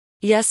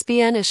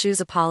ESPN issues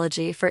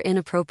apology for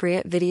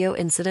inappropriate video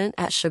incident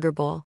at Sugar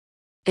Bowl.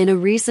 In a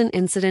recent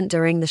incident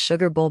during the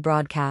Sugar Bowl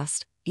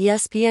broadcast,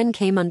 ESPN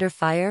came under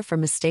fire for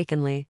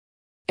mistakenly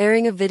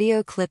airing a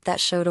video clip that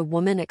showed a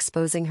woman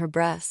exposing her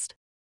breast.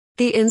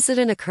 The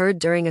incident occurred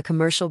during a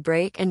commercial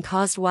break and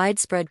caused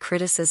widespread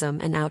criticism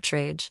and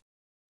outrage.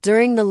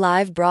 During the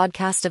live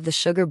broadcast of the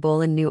Sugar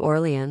Bowl in New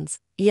Orleans,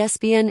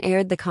 ESPN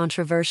aired the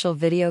controversial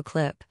video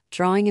clip,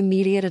 drawing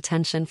immediate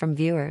attention from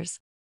viewers.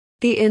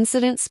 The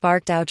incident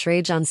sparked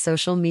outrage on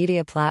social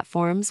media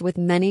platforms, with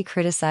many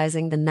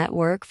criticizing the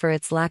network for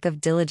its lack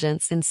of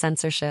diligence in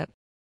censorship.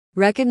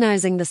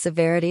 Recognizing the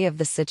severity of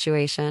the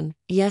situation,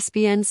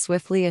 ESPN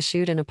swiftly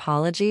issued an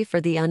apology for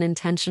the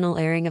unintentional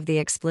airing of the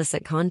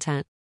explicit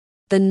content.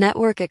 The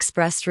network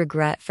expressed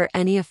regret for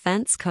any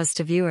offense caused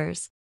to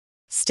viewers,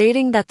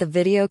 stating that the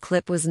video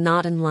clip was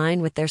not in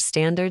line with their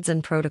standards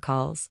and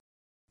protocols.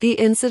 The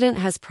incident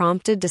has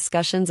prompted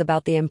discussions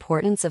about the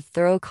importance of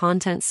thorough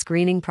content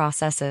screening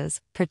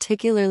processes,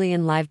 particularly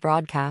in live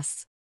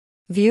broadcasts.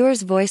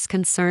 Viewers voiced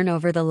concern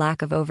over the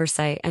lack of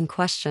oversight and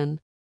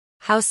questioned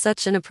how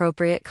such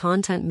inappropriate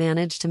content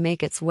managed to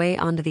make its way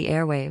onto the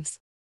airwaves.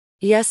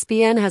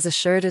 ESPN has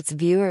assured its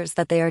viewers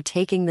that they are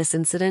taking this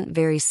incident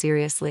very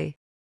seriously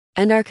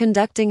and are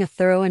conducting a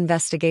thorough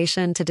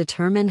investigation to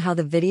determine how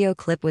the video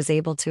clip was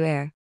able to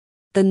air.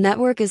 The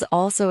network is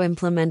also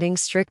implementing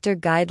stricter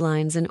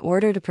guidelines in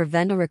order to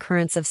prevent a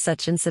recurrence of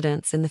such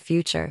incidents in the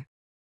future.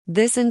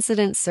 This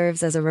incident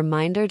serves as a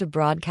reminder to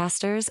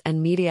broadcasters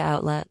and media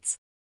outlets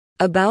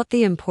about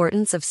the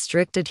importance of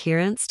strict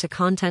adherence to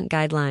content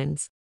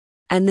guidelines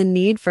and the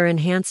need for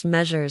enhanced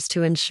measures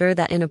to ensure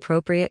that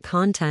inappropriate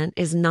content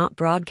is not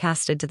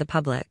broadcasted to the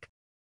public.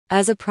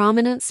 As a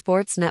prominent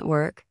sports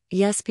network,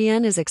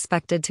 ESPN is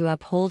expected to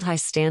uphold high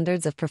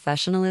standards of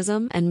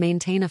professionalism and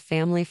maintain a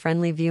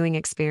family-friendly viewing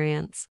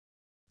experience.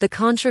 The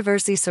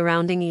controversy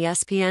surrounding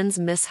ESPN's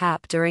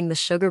mishap during the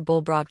Sugar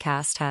Bowl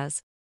broadcast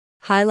has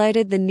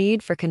highlighted the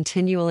need for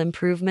continual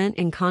improvement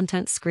in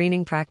content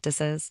screening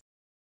practices.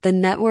 The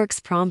network's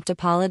prompt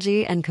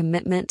apology and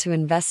commitment to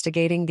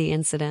investigating the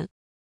incident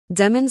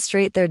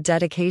demonstrate their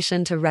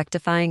dedication to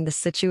rectifying the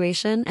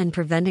situation and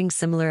preventing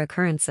similar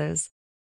occurrences.